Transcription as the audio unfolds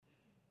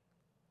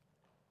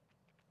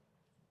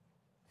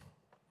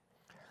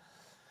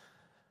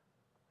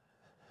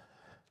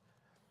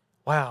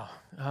Wow.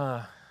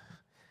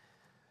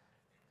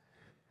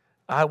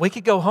 We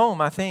could go home,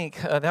 I think.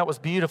 That was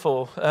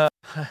beautiful.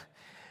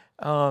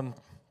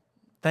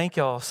 Thank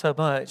y'all so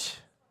much.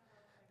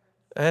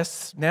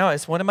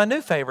 It's one of my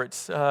new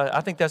favorites.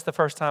 I think that's the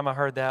first time I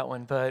heard that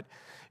one, but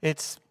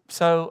it's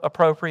so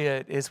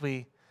appropriate as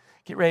we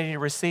get ready to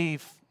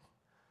receive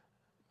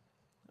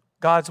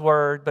God's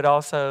word, but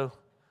also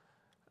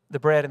the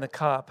bread and the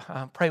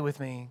cup. Pray with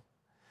me.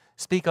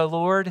 Speak, O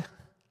Lord.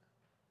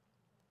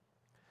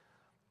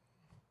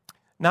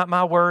 Not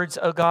my words,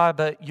 O God,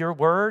 but your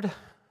word.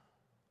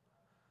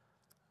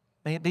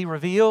 May it be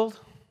revealed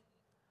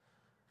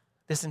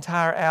this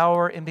entire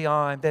hour and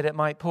beyond, that it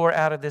might pour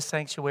out of this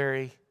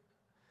sanctuary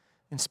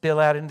and spill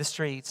out into the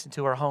streets,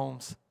 into our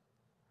homes,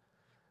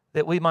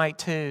 that we might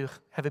too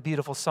have a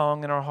beautiful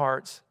song in our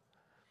hearts.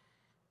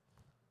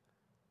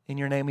 In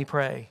your name we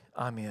pray.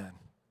 Amen.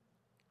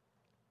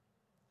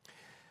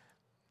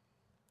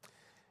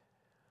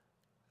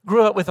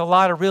 Grew up with a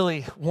lot of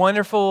really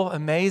wonderful,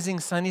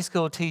 amazing Sunday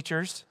school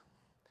teachers,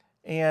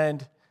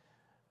 and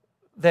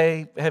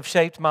they have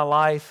shaped my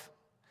life.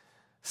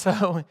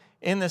 So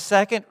in the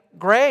second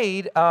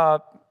grade,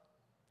 one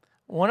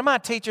of my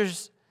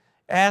teachers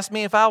asked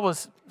me if I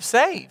was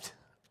saved.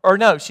 Or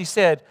no, she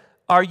said,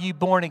 "Are you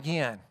born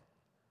again?"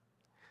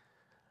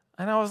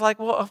 And I was like,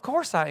 well, of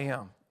course I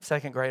am.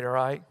 Second grader,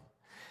 right?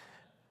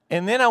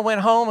 And then I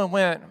went home and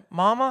went,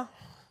 "Mama,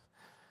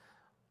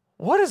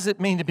 what does it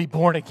mean to be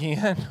born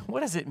again? What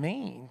does it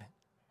mean?"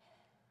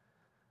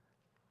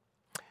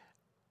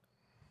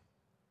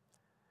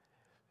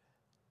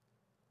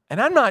 And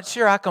I'm not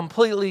sure I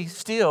completely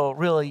still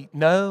really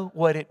know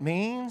what it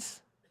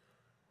means.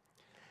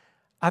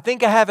 I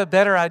think I have a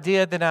better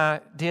idea than I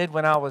did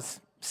when I was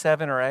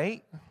 7 or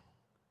 8.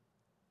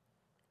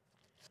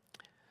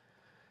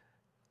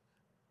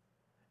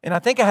 And I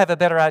think I have a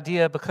better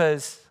idea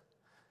because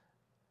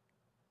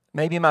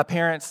maybe my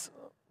parents,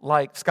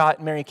 like Scott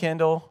and Mary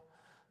Kendall,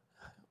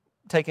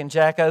 taking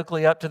Jack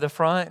Oakley up to the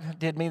front,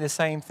 did me the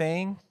same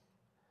thing.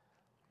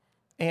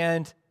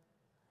 And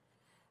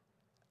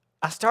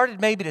I started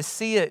maybe to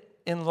see it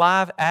in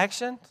live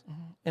action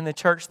in the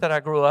church that I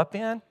grew up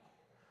in.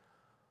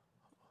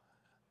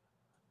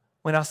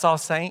 When I saw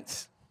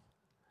saints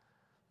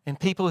and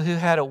people who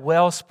had a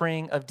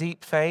wellspring of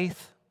deep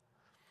faith,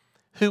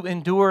 who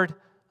endured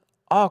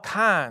all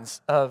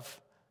kinds of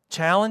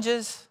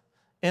challenges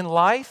in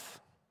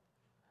life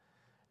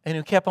and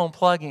who kept on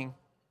plugging,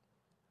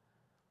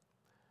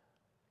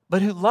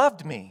 but who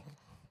loved me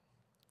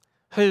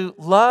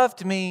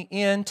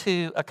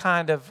into a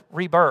kind of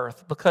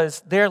rebirth,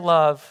 because their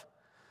love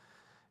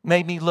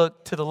made me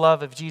look to the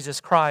love of Jesus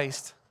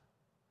Christ.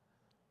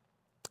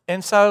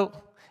 And so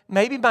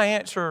maybe my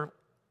answer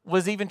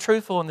was even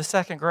truthful in the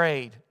second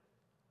grade.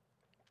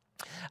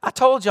 I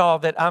told y'all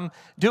that I'm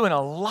doing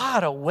a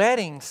lot of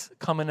weddings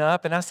coming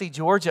up, and I see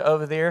Georgia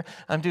over there.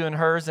 I'm doing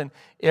hers and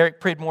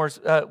Eric Pridmore's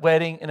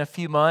wedding in a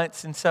few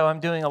months, and so I'm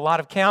doing a lot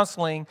of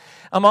counseling.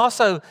 I'm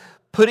also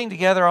putting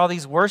together all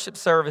these worship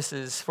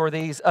services for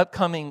these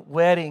upcoming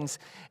weddings.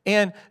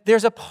 And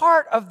there's a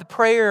part of the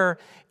prayer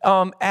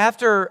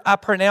after I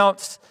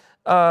pronounce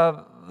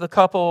the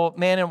couple,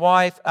 man and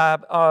wife,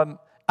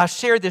 I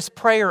share this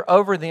prayer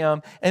over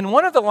them. And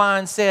one of the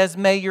lines says,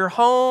 "May your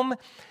home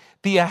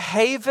be a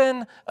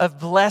haven of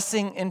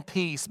blessing and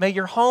peace." May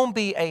your home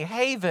be a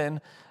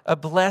haven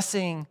of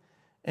blessing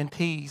and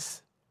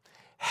peace.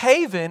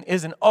 Haven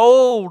is an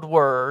old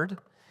word,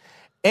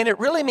 and it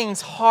really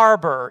means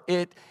harbor.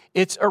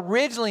 It's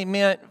originally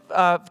meant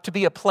to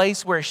be a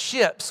place where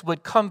ships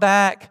would come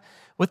back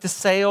with the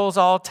sails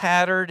all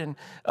tattered and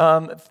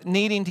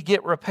needing to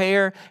get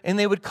repair. And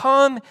they would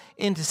come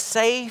into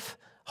safe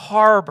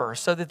harbor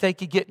so that they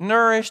could get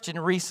nourished and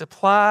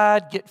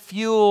resupplied, get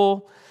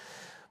fuel.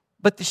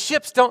 But the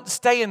ships don't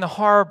stay in the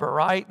harbor,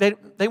 right?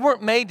 They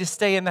weren't made to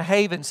stay in the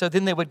haven, so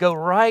then they would go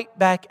right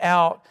back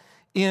out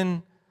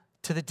into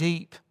the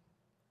deep.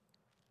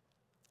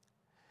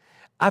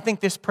 I think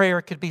this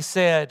prayer could be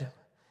said,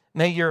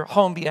 may your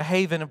home be a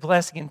haven of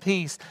blessing and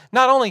peace,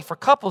 not only for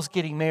couples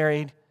getting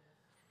married,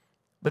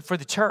 but for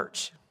the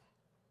church.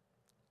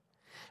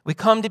 We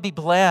come to be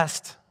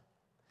blessed,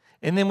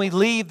 and then we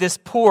leave this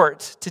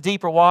port to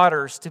deeper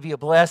waters to be a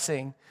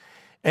blessing,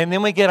 and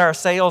then we get our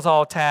sails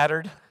all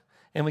tattered,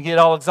 and we get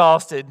all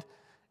exhausted,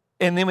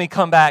 and then we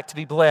come back to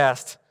be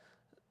blessed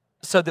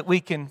so that we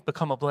can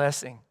become a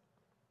blessing.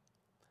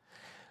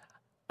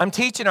 I'm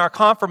teaching our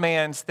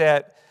confirmands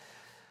that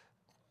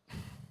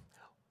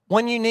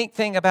one unique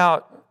thing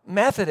about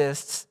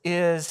Methodists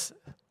is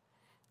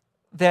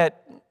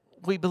that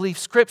we believe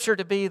Scripture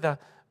to be the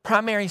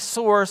primary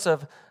source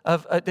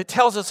that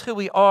tells us who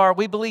we are.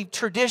 We believe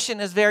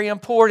tradition is very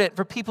important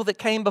for people that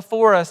came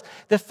before us.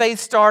 The faith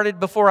started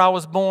before I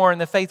was born.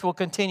 The faith will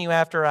continue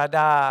after I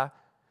die.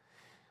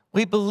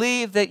 We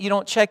believe that you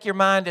don't check your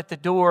mind at the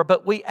door,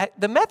 but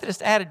the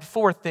Methodists added a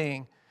fourth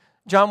thing.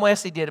 John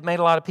Wesley did. It made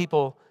a lot of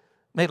people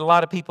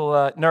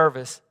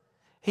nervous.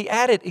 He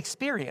added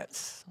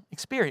experience.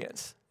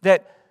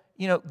 That,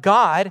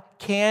 God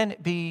can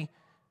be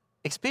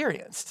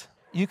experienced.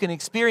 you can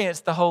experience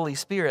the Holy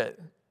Spirit.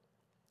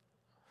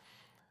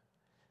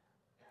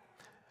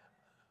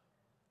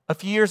 A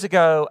few years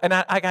ago, and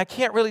I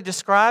can't really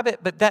describe it,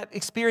 but that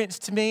experience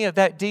to me of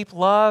that deep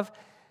love,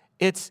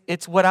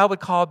 it's what I would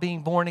call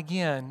being born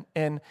again.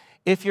 And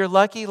if you're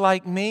lucky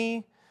like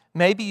me,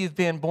 maybe you've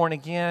been born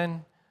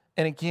again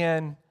and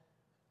again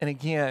and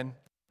again.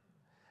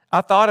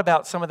 I thought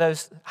about some of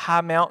those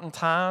high mountain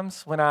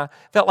times when I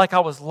felt like I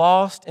was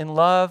lost in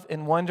love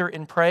and wonder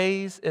and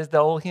praise, as the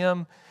old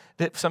hymn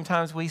that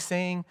sometimes we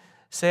sing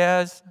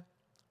says.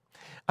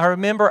 I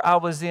remember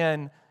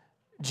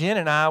Jen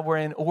and I were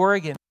in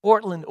Oregon,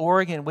 Portland,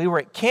 Oregon. We were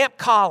at Camp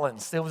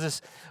Collins. There was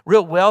this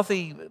real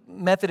wealthy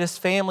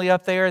Methodist family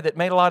up there that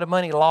made a lot of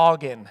money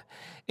logging.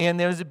 And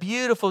there was a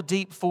beautiful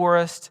deep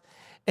forest.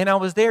 And I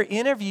was there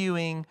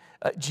interviewing,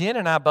 Jen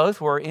and I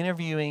both were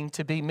interviewing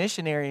to be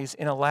missionaries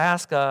in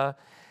Alaska.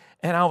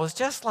 And I was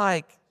just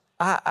like,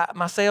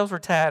 my sails were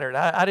tattered.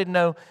 I didn't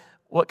know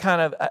what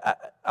kind of,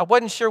 I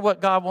wasn't sure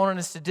what God wanted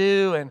us to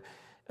do. And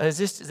do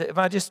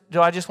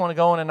I just want to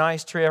go on a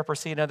nice trip or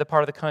see another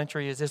part of the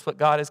country? Is this what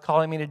God is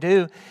calling me to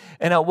do?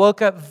 And I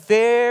woke up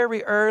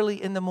very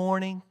early in the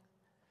morning,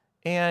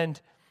 and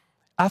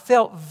I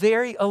felt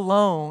very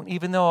alone,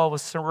 even though I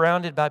was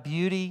surrounded by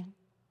beauty.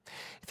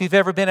 If you've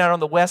ever been out on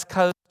the West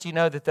Coast, you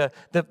know that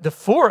the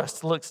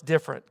forest looks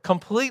different,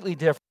 completely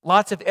different.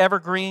 Lots of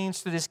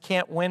evergreens through this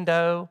camp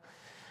window.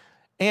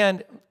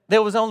 And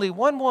there was only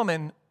one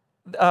woman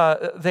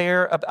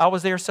there. I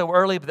was there so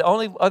early, but the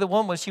only other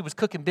one she was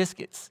cooking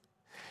biscuits.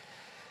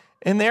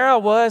 And there I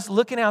was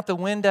looking out the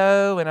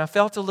window, and I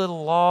felt a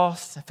little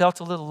lost. I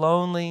felt a little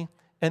lonely,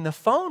 and the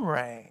phone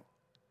rang.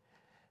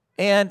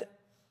 And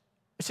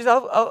she said,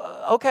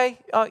 okay,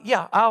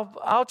 yeah,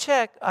 I'll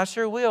check. I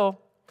sure will.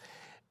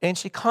 And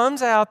she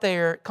comes out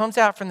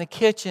from the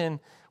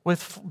kitchen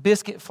with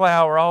biscuit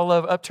flour all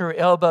over up to her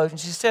elbows, and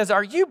she says,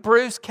 "Are you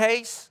Bruce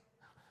Case?"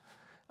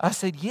 I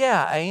said,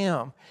 "Yeah, I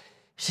am."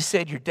 She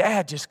said, "Your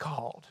dad just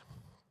called.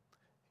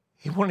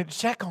 He wanted to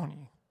check on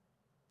you."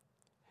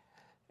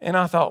 And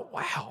I thought,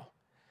 wow.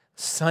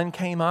 Sun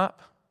came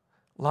up,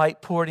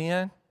 light poured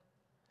in,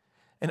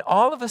 and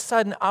all of a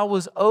sudden I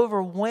was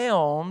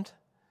overwhelmed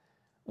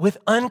with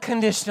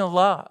unconditional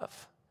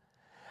love.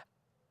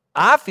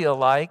 I feel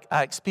like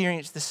I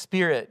experienced the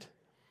Spirit.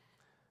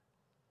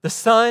 The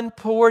sun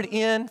poured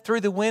in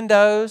through the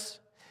windows,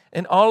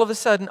 and all of a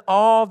sudden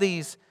all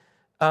these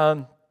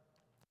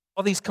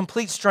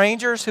complete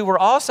strangers who were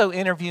also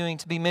interviewing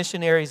to be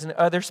missionaries in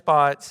other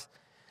spots,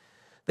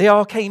 they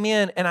all came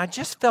in, and I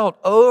just felt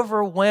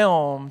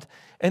overwhelmed.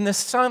 And the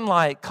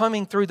sunlight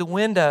coming through the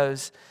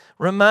windows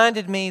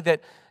reminded me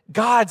that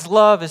God's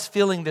love is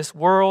filling this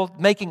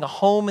world, making a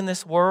home in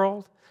this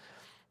world.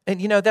 And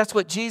you know, that's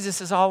what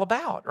Jesus is all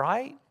about,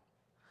 right?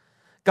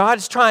 God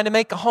is trying to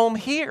make a home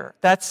here.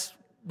 That's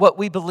what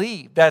we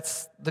believe.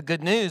 That's the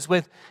good news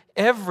with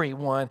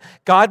everyone.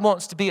 God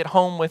wants to be at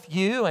home with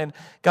you, and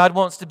God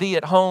wants to be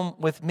at home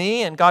with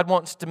me, and God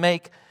wants to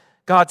make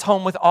God's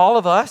home with all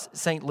of us at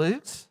St.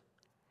 Luke's.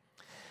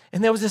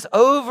 And there was this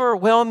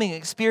overwhelming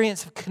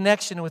experience of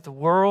connection with the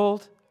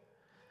world,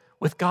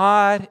 with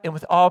God, and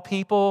with all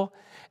people.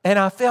 And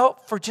I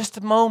felt for just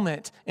a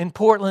moment in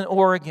Portland,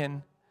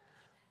 Oregon,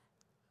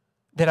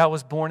 that I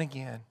was born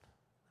again.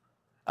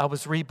 I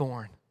was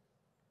reborn,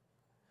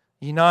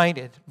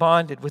 united,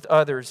 bonded with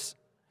others.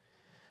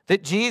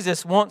 That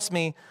Jesus wants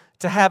me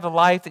to have a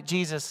life that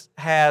Jesus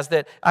has,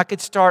 that I could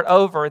start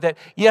over, that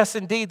yes,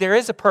 indeed, there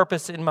is a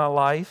purpose in my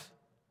life.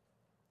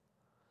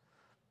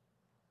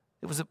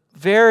 It was a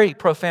very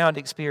profound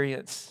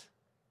experience.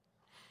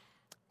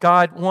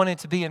 God wanted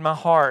to be in my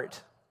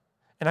heart,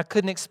 and I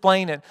couldn't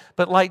explain it.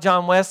 But like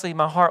John Wesley,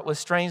 my heart was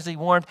strangely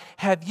warmed.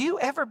 Have you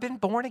ever been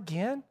born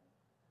again?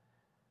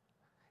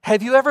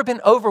 Have you ever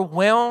been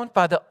overwhelmed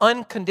by the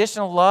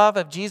unconditional love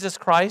of Jesus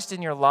Christ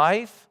in your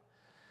life?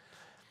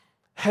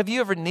 Have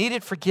you ever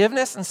needed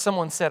forgiveness and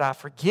someone said, "I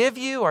forgive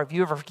you"? Or have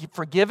you ever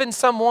forgiven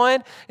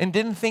someone and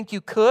didn't think you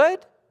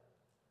could?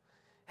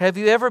 Have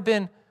you ever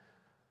been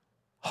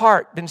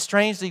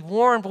strangely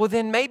warmed? Well,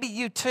 then maybe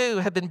you too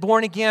have been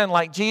born again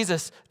like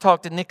Jesus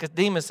talked to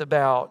Nicodemus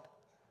about.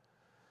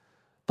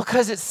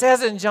 Because it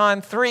says in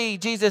John 3,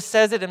 Jesus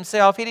says it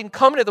himself, He didn't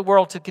come into the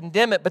world to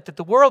condemn it, but that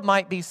the world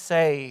might be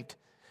saved.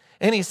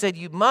 And He said,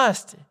 you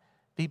must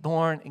be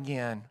born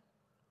again.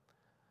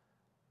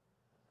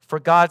 For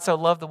God so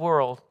loved the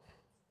world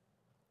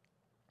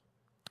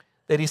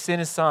that He sent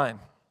His Son.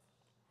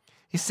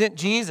 He sent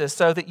Jesus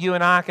so that you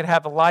and I could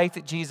have a life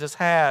that Jesus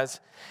has.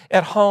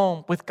 At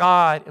home, with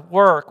God, at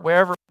work,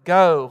 wherever we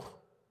go.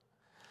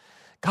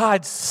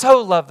 God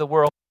so loved the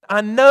world. I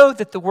know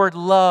that the word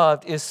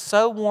loved is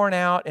so worn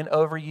out and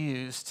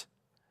overused.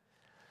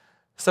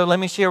 So let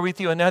me share with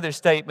you another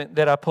statement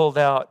that I pulled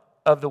out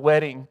of the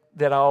wedding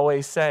that I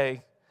always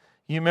say.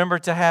 You remember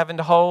to have and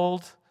to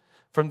hold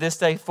from this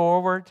day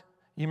forward?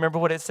 You remember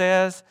what it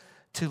says?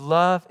 To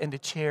love and to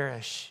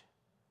cherish.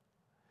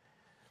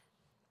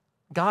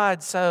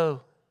 God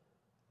so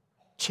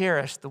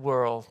cherished the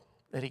world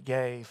that He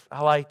gave.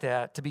 I like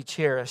that, to be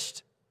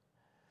cherished.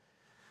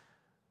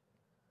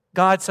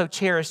 God so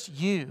cherished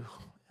you.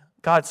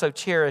 God so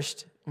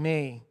cherished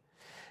me.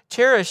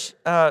 Cherish,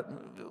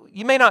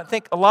 you may not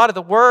think a lot of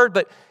the word,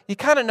 but you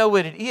kind of know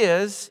what it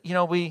is.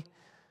 If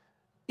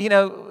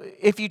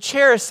you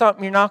cherish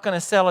something, you're not going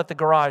to sell at the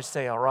garage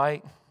sale,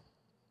 right?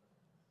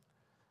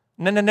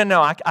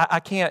 No. I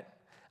can't.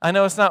 I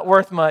know it's not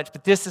worth much,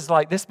 but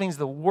this means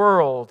the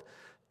world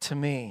to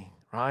me,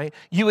 right?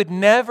 You would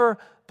never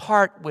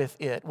part with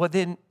it. Well,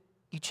 then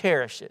you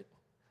cherish it.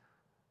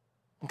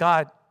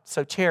 God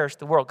so cherished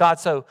the world. God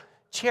so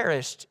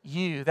cherished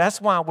you. That's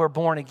why we're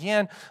born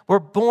again. We're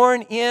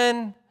born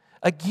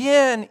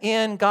again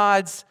in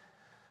God's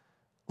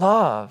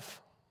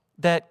love,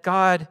 that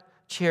God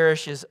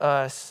cherishes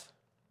us.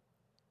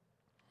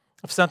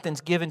 If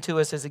something's given to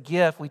us as a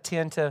gift, we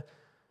tend to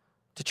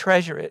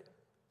treasure it.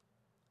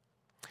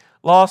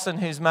 Lawson,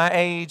 who's my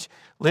age,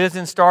 lives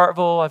in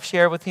Starkville. I've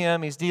shared with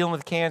him. He's dealing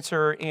with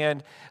cancer,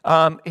 and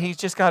he's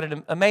just got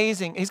an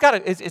amazing.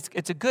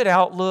 It's a good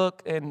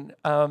outlook, and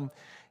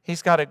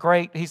he's got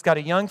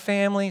a young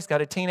family. He's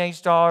got a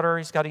teenage daughter.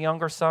 He's got a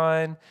younger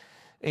son,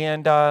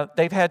 and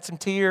they've had some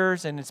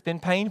tears, and it's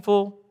been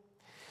painful.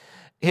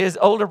 His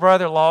older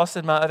brother,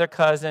 Lawson, my other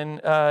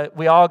cousin,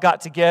 we all got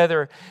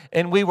together,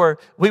 and we were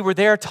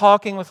there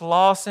talking with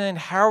Lawson.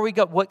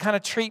 What kind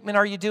of treatment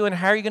are you doing?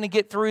 How are you going to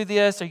get through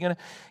this? Are you going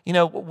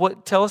to,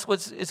 tell us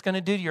what it's going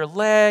to do to your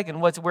leg,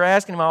 and we're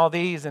asking him all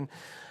these. And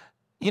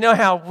you know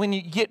how when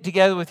you get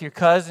together with your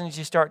cousins,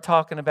 you start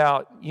talking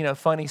about,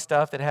 funny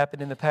stuff that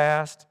happened in the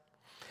past.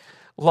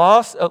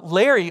 Brother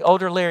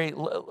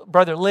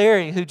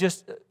Larry,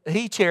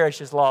 he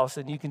cherishes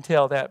Lawson. You can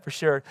tell that for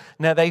sure.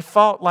 Now, they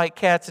fought like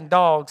cats and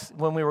dogs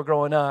when we were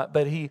growing up,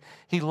 but he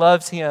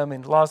loves him,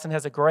 and Lawson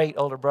has a great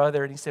older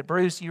brother. And he said,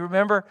 Bruce, you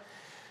remember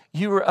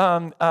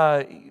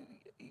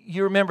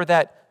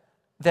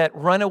that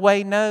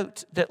runaway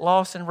note that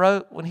Lawson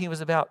wrote when he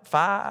was about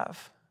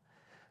 5?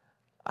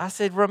 I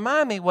said,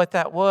 remind me what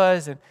that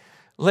was. And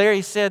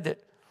Larry said that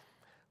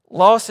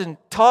Lawson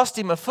tossed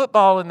him a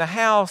football in the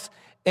house,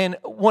 and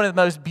one of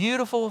the most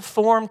beautiful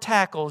form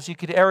tackles you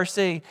could ever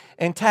see,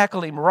 and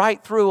tackled him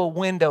right through a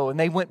window, and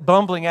they went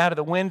bumbling out of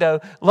the window.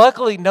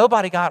 Luckily,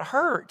 nobody got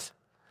hurt.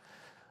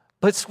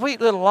 But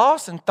sweet little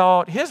Lawson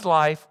thought his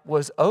life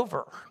was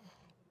over.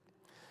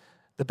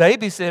 The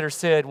babysitter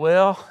said,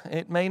 well,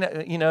 it may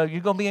not,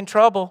 you're going to be in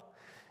trouble.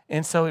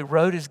 And so he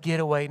wrote his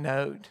getaway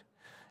note.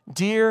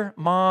 Dear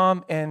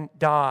Mom and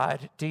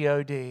Dad,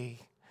 D-O-D,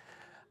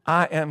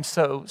 I am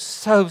so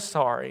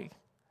sorry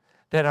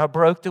that I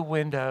broke the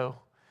window.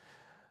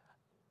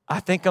 I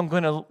think I'm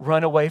going to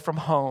run away from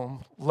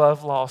home.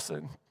 Love,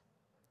 Lawson.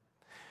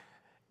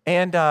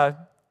 And I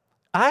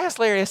asked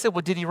Larry, I said,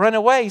 well, did he run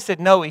away? He said,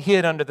 no, he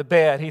hid under the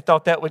bed. He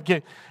thought that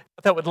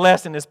would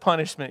lessen his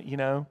punishment,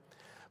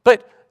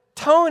 But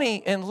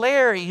Tony and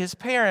Larry, his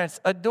parents,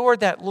 adored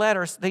that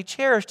letter. They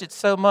cherished it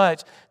so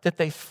much that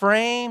they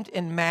framed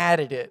and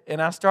matted it.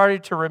 And I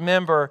started to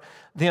remember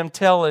them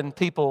telling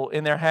people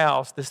in their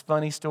house this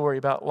funny story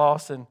about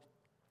Lawson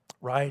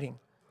writing.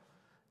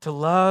 To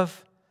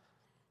love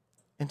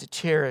and to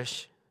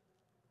cherish.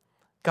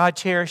 God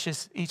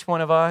cherishes each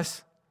one of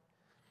us.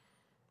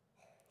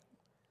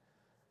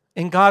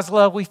 In God's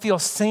love, we feel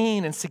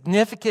seen and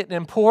significant and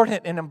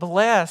important and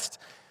blessed.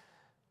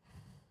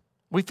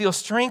 We feel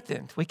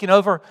strengthened. We can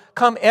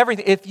overcome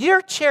everything. If you're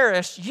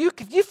cherished, you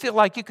feel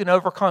like you can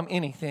overcome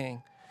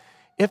anything.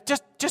 If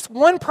just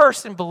one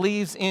person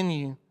believes in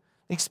you,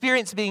 the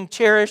experience of being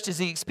cherished is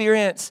the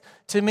experience,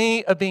 to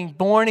me, of being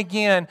born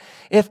again.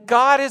 If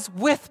God is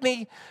with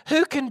me,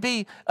 who can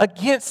be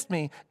against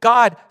me?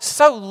 God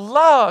so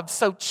loved,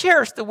 so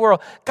cherished the world.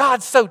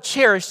 God so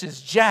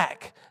cherishes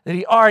Jack that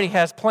he already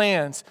has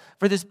plans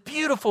for this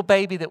beautiful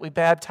baby that we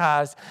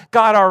baptized.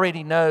 God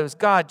already knows.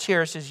 God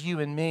cherishes you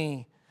and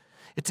me.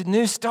 It's a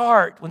new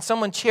start. When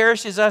someone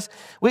cherishes us,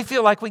 we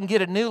feel like we can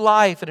get a new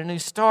life and a new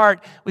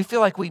start. We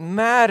feel like we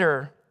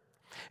matter.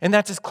 And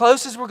that's as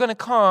close as we're going to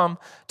come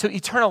to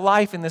eternal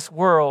life in this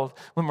world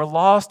when we're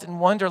lost in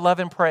wonder, love,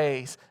 and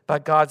praise by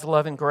God's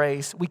love and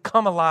grace. We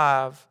come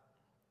alive.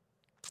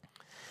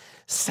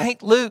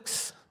 St.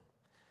 Luke's.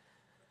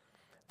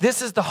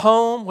 This is the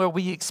home where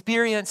we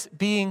experience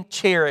being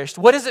cherished.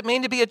 What does it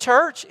mean to be a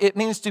church? It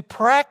means to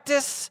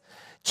practice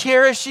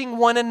cherishing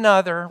one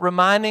another,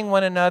 reminding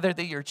one another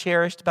that you're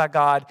cherished by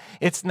God.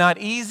 It's not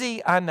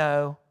easy, I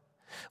know.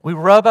 We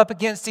rub up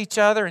against each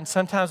other, and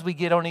sometimes we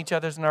get on each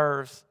other's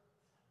nerves.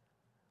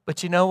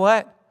 But you know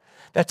what?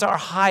 That's our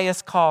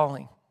highest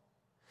calling.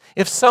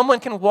 If someone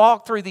can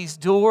walk through these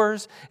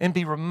doors and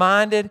be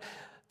reminded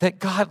that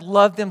God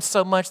loved them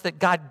so much that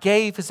God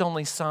gave His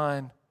only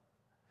Son,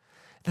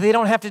 that they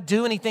don't have to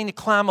do anything to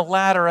climb a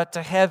ladder up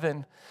to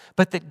heaven,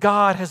 but that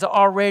God has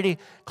already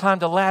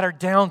climbed a ladder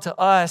down to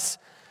us,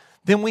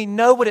 then we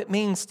know what it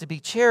means to be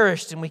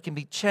cherished and we can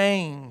be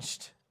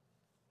changed.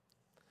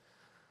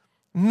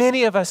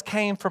 Many of us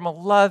came from a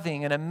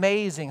loving and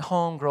amazing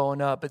home growing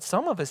up, but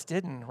some of us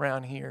didn't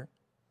around here.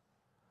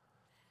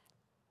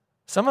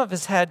 Some of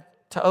us had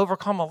to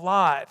overcome a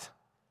lot,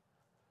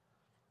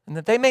 and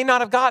that they may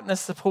not have gotten the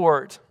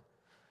support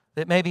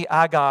that maybe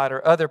I got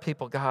or other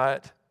people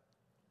got.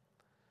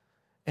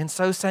 And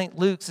so St.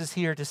 Luke's is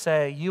here to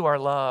say, you are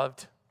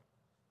loved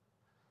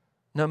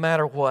no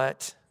matter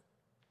what.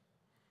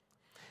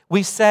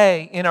 We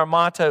say in our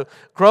motto,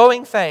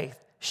 growing faith,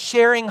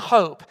 sharing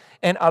hope,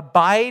 and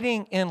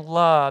abiding in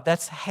love.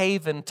 That's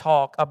Haven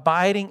talk,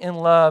 abiding in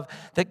love,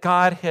 that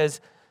God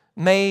has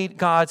made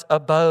God's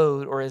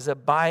abode or is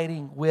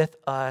abiding with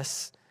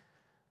us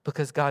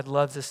because God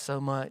loves us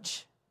so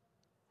much.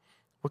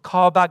 We're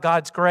called by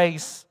God's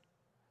grace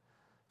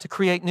to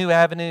create new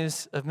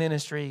avenues of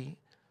ministry,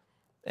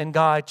 and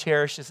God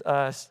cherishes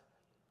us.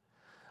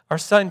 Our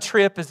son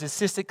Tripp is the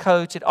assistant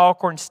coach at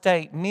Alcorn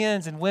State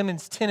men's and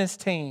women's tennis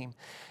team.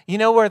 You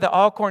know where the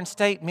Alcorn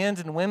State men's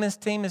and women's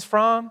team is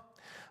from?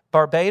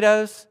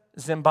 Barbados,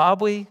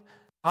 Zimbabwe,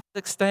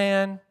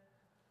 Kazakhstan,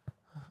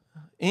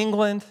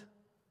 England.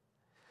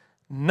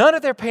 None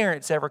of their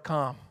parents ever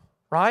come,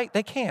 right?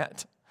 They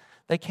can't.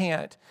 They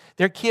can't.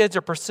 Their kids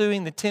are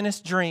pursuing the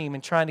tennis dream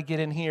and trying to get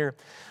in here.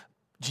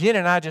 Jen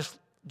and I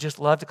just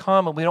love to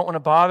come, and we don't want to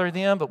bother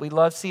them, but we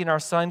love seeing our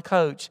son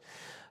coach.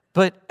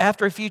 But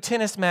after a few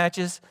tennis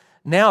matches,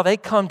 now they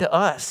come to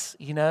us,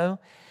 you know.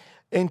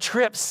 And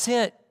Tripp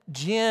sent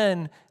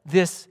Jen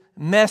this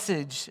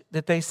message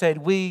that they said,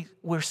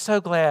 we're so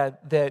glad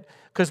that,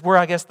 because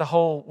we're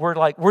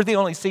the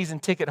only season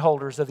ticket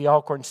holders of the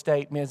Alcorn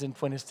State men's and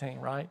women's team,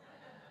 right?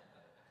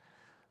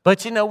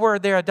 But you know, we're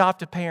their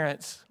adoptive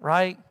parents,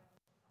 right?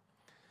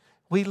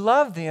 We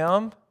love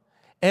them,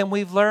 and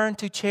we've learned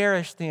to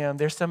cherish them.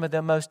 They're some of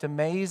the most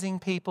amazing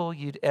people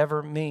you'd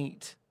ever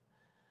meet.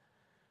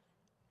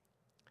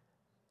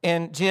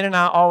 And Jen and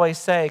I always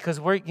say, because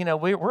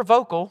we're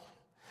vocal,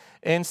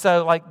 and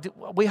so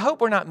we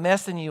hope we're not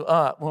messing you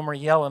up when we're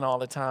yelling all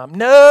the time.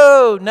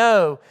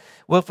 No.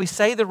 Well, if we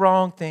say the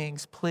wrong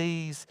things,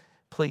 please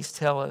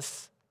tell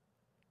us.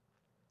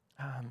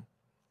 A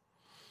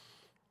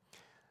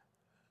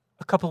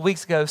couple of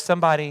weeks ago,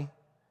 somebody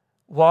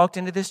walked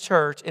into this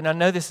church, and I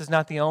know this is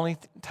not the only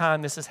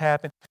time this has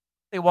happened.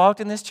 They walked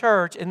in this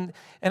church, and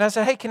I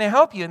said, hey, can I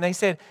help you? And they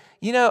said,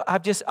 I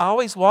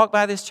always walk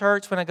by this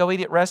church when I go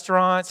eat at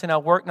restaurants, and I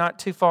work not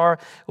too far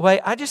away.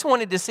 I just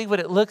wanted to see what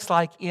it looks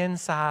like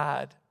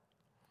inside.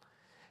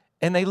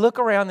 And they look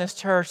around this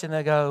church, and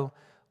they go,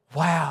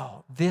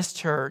 wow, this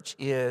church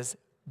is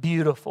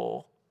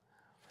beautiful.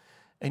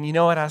 And you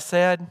know what I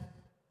said?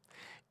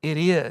 It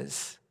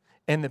is.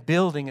 And the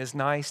building is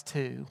nice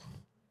too.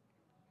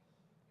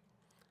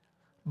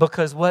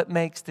 Because what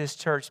makes this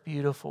church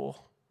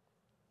beautiful,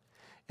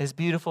 as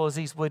beautiful as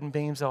these wooden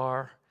beams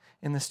are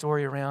in the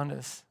story around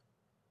us,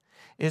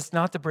 it's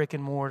not the brick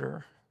and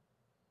mortar.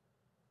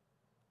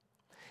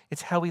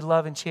 It's how we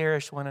love and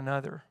cherish one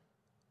another.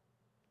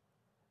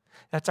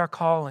 That's our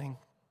calling.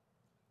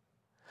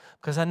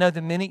 Because I know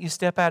the minute you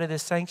step out of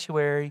this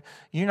sanctuary,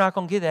 you're not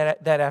going to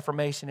get that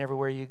affirmation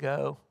everywhere you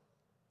go.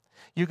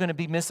 You're going to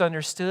be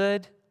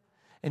misunderstood,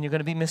 and you're going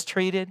to be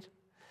mistreated,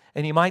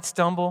 and you might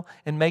stumble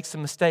and make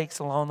some mistakes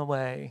along the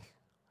way.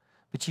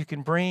 But you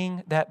can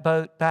bring that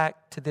boat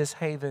back to this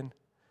haven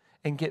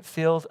and get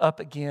filled up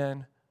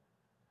again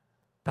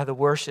by the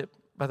worship,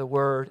 by the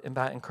word, and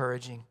by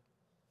encouraging.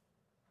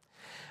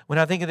 When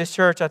I think of this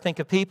church, I think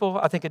of people.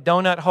 I think of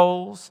donut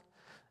holes.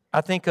 I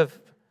think of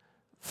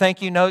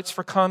thank you notes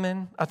for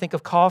coming. I think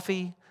of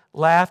coffee,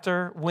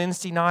 laughter,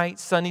 Wednesday night,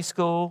 Sunday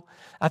school.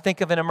 I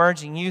think of an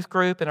emerging youth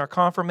group in our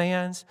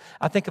confirmands.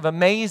 I think of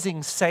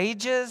amazing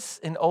sages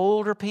and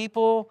older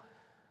people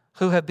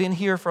who have been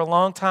here for a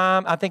long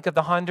time. I think of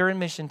the Honduran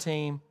mission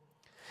team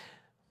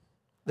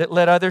that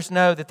let others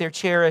know that they're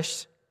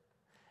cherished.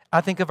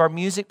 I think of our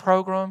music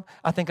program.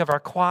 I think of our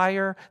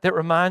choir that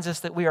reminds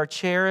us that we are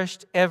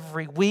cherished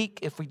every week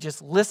if we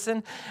just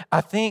listen. I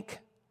think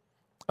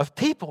of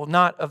people,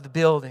 not of the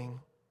building.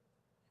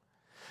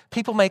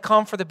 People may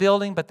come for the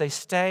building, but they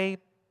stay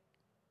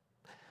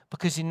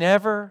because you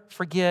never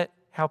forget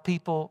how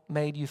people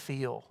made you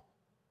feel.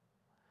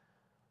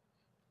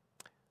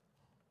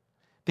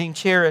 Being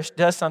cherished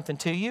does something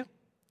to you.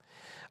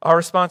 Our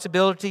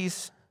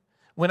responsibilities,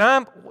 when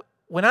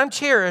I'm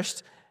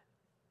cherished,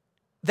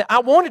 that I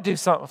want to do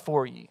something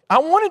for you. I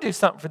want to do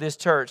something for this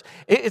church.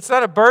 It's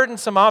not a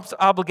burdensome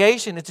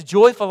obligation. It's a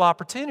joyful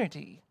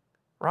opportunity,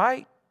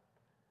 right?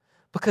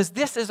 Because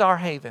this is our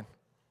haven.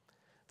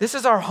 This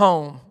is our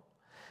home.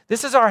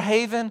 This is our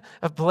haven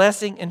of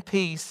blessing and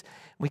peace.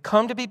 We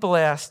come to be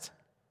blessed.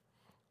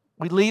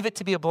 We leave it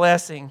to be a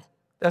blessing.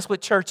 That's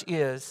what church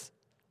is.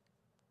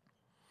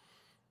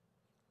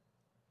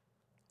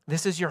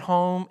 This is your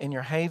home and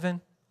your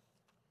haven.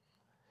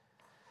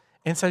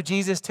 And so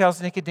Jesus tells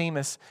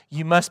Nicodemus,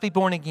 you must be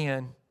born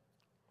again.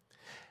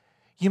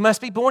 You must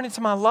be born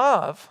into my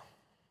love.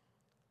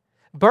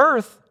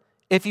 Birth,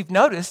 if you've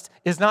noticed,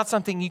 is not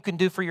something you can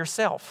do for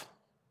yourself.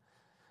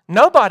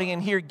 Nobody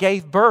in here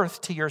gave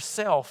birth to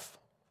yourself.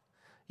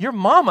 Your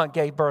mama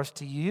gave birth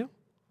to you.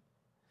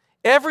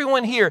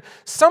 Everyone here,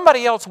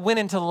 somebody else went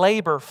into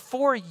labor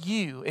for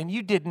you, and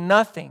you did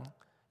nothing.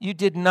 You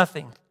did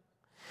nothing.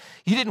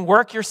 You didn't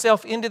work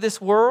yourself into this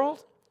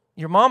world.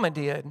 Your mama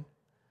did.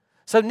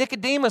 So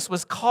Nicodemus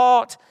was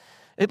caught,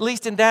 at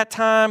least in that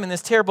time, in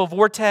this terrible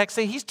vortex.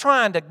 See, he's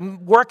trying to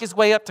work his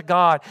way up to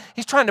God.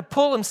 He's trying to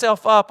pull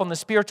himself up on the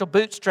spiritual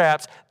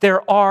bootstraps.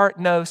 There are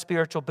no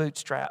spiritual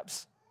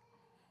bootstraps.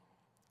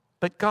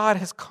 But God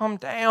has come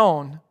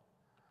down.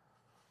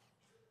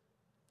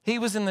 He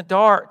was in the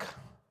dark,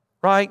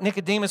 right?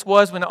 Nicodemus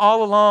was, when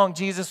all along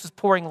Jesus was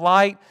pouring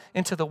light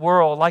into the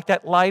world, like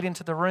that light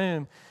into the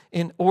room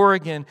in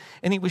Oregon.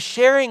 And he was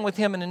sharing with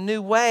him in a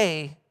new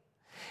way.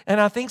 And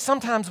I think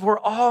sometimes we're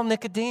all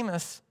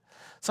Nicodemus.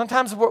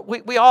 Sometimes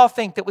we all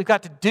think that we've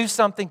got to do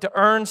something to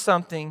earn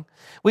something.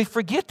 We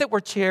forget that we're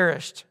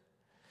cherished.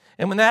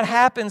 And when that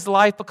happens,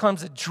 life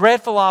becomes a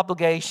dreadful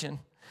obligation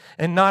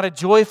and not a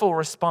joyful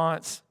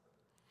response.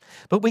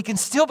 But we can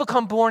still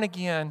become born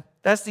again.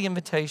 That's the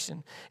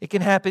invitation. It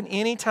can happen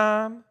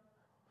anytime.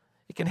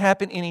 It can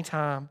happen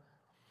anytime.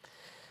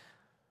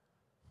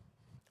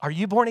 Are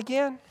you born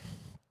again?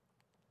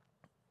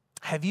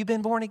 Have you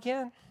been born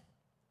again?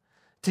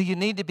 Do you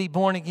need to be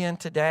born again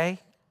today?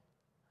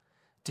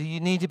 Do you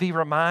need to be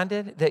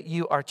reminded that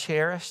you are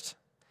cherished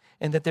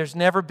and that there's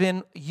never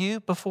been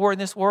you before in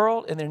this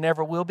world and there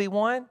never will be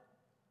one?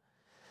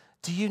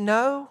 Do you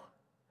know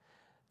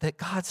that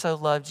God so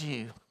loved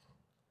you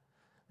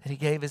that He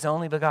gave His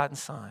only begotten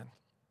Son,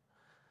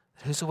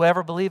 that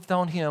whosoever believeth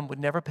on Him would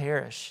never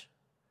perish,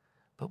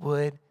 but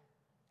would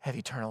have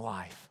eternal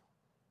life?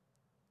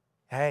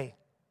 Hey,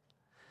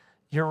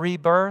 your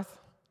rebirth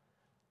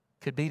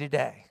could be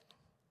today.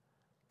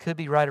 Could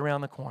be right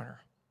around the corner.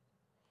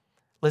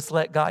 Let's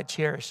let God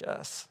cherish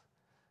us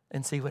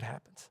and see what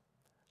happens.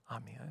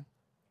 Amen.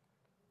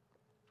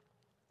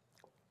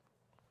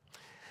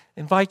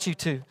 Invite you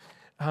to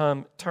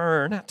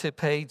turn to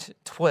page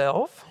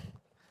 12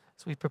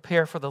 as we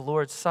prepare for the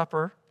Lord's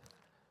Supper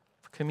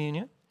for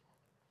communion.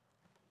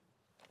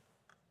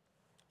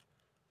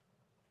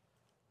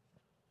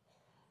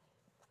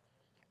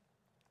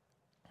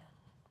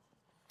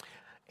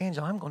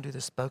 Angela, I'm going to do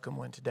the spoken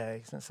one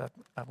today since I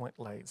went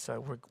late, so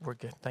we're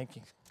good. Thank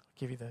you.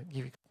 Give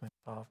you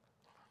off.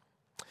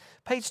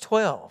 Page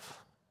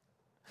 12.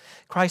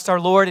 Christ our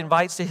Lord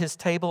invites to His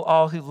table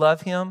all who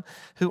love Him,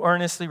 who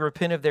earnestly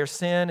repent of their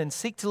sin and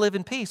seek to live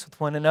in peace with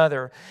one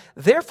another.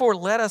 Therefore,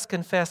 let us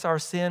confess our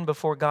sin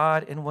before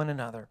God and one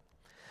another.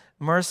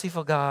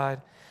 Merciful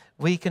God,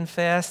 we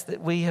confess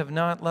that we have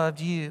not loved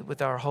You with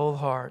our whole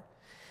heart.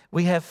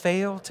 We have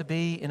failed to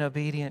be an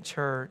obedient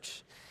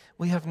church.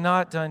 We have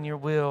not done Your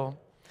will.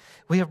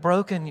 We have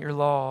broken Your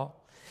law.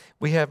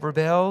 We have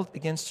rebelled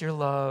against Your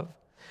love.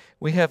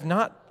 We have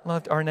not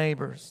loved our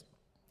neighbors,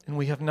 and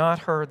we have not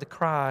heard the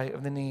cry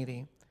of the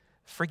needy.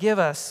 Forgive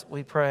us,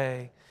 we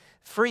pray.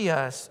 Free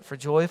us for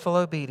joyful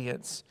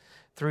obedience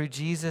through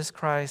Jesus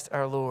Christ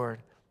our Lord.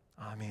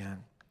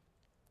 Amen.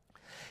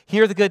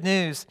 Hear the good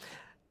news.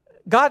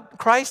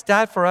 Christ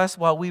died for us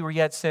while we were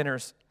yet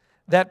sinners.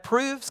 That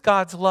proves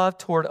God's love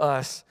toward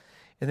us.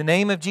 In the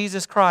name of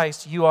Jesus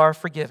Christ, you are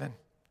forgiven.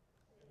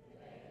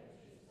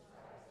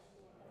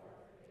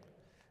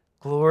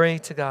 Glory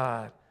to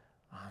God.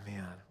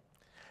 Amen.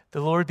 The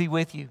Lord be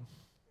with you.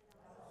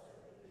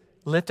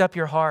 Lift up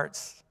your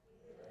hearts.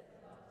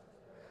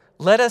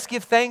 Let us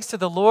give thanks to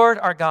the Lord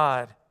our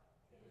God.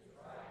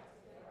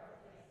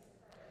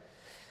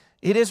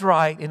 It is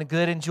right and a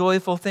good and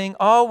joyful thing,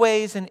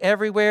 always and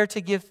everywhere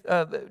to give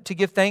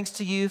thanks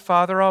to You,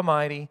 Father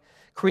Almighty,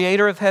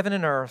 Creator of heaven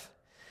and earth.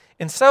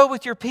 And so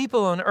with Your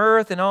people on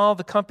earth and all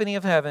the company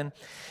of heaven,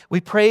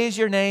 we praise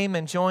Your name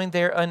and join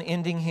their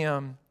unending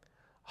hymn.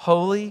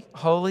 Holy,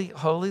 holy,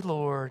 holy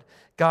Lord,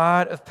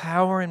 God of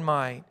power and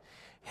might,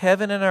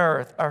 heaven and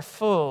earth are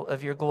full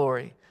of Your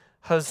glory.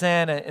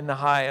 Hosanna in the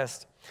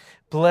highest.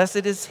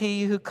 Blessed is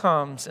He who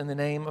comes in the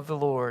name of the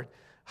Lord.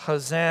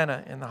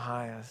 Hosanna in the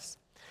highest.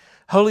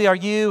 Holy are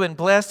You, and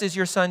blessed is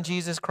Your Son,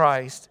 Jesus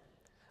Christ.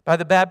 By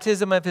the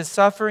baptism of His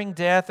suffering,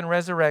 death, and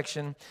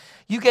resurrection,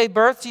 You gave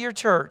birth to Your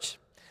church,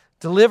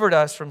 delivered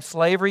us from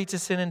slavery to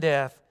sin and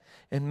death,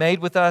 and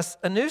made with us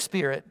a new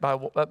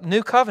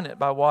covenant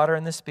by water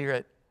and the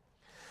Spirit.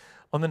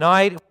 On the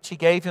night in which He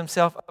gave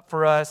Himself up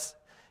for us,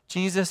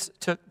 Jesus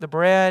took the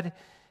bread,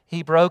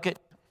 He broke it,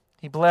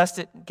 He blessed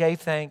it, gave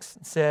thanks,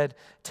 and said,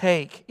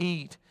 "Take,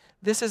 eat.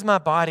 This is My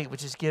body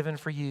which is given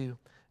for you.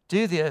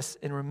 Do this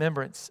in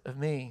remembrance of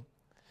Me."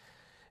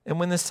 And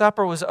when the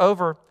supper was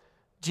over,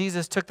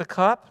 Jesus took the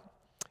cup,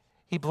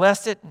 He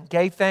blessed it and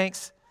gave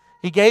thanks.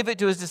 He gave it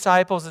to His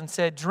disciples and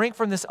said, "Drink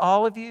from this,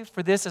 all of you,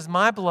 for this is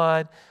My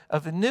blood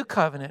of the new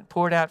covenant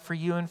poured out for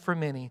you and for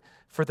many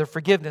for the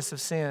forgiveness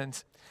of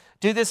sins.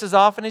 Do this as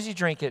often as you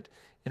drink it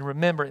in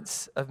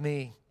remembrance of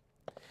Me."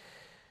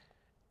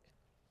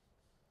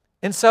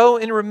 And so,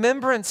 in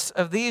remembrance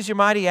of these Your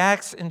mighty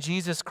acts in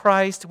Jesus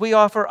Christ, we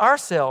offer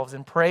ourselves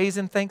in praise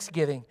and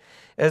thanksgiving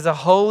as a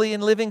holy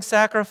and living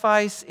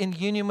sacrifice in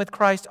union with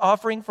Christ,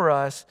 offering for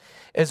us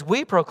as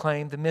we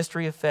proclaim the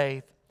mystery of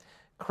faith.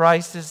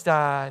 Christ has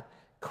died.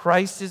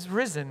 Christ is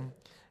risen.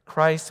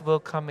 Christ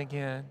will come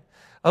again.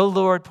 O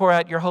Lord, pour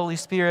out Your Holy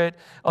Spirit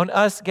on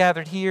us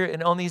gathered here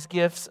and on these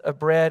gifts of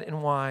bread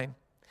and wine.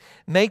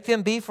 Make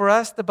them be for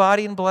us the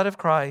body and blood of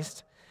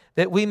Christ,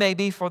 that we may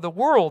be for the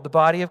world the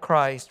body of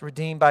Christ,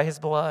 redeemed by his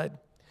blood.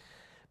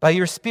 By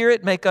your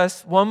Spirit, make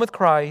us one with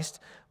Christ,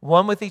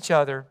 one with each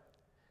other,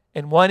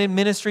 and one in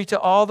ministry to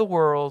all the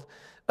world,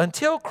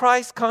 until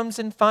Christ comes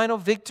in final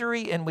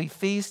victory and we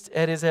feast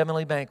at his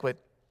heavenly banquet.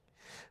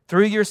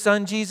 Through your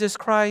Son, Jesus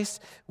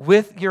Christ,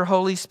 with your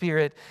Holy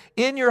Spirit,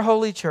 in your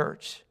holy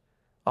church,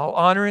 all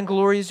honor and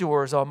glory is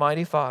yours,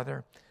 Almighty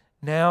Father,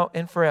 now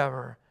and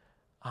forever.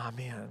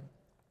 Amen.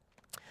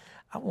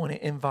 I want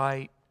to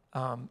invite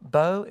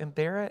Bo and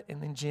Barrett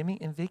and then Jimmy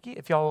and Vicky,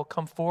 if y'all will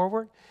come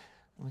forward,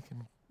 we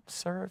can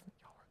serve.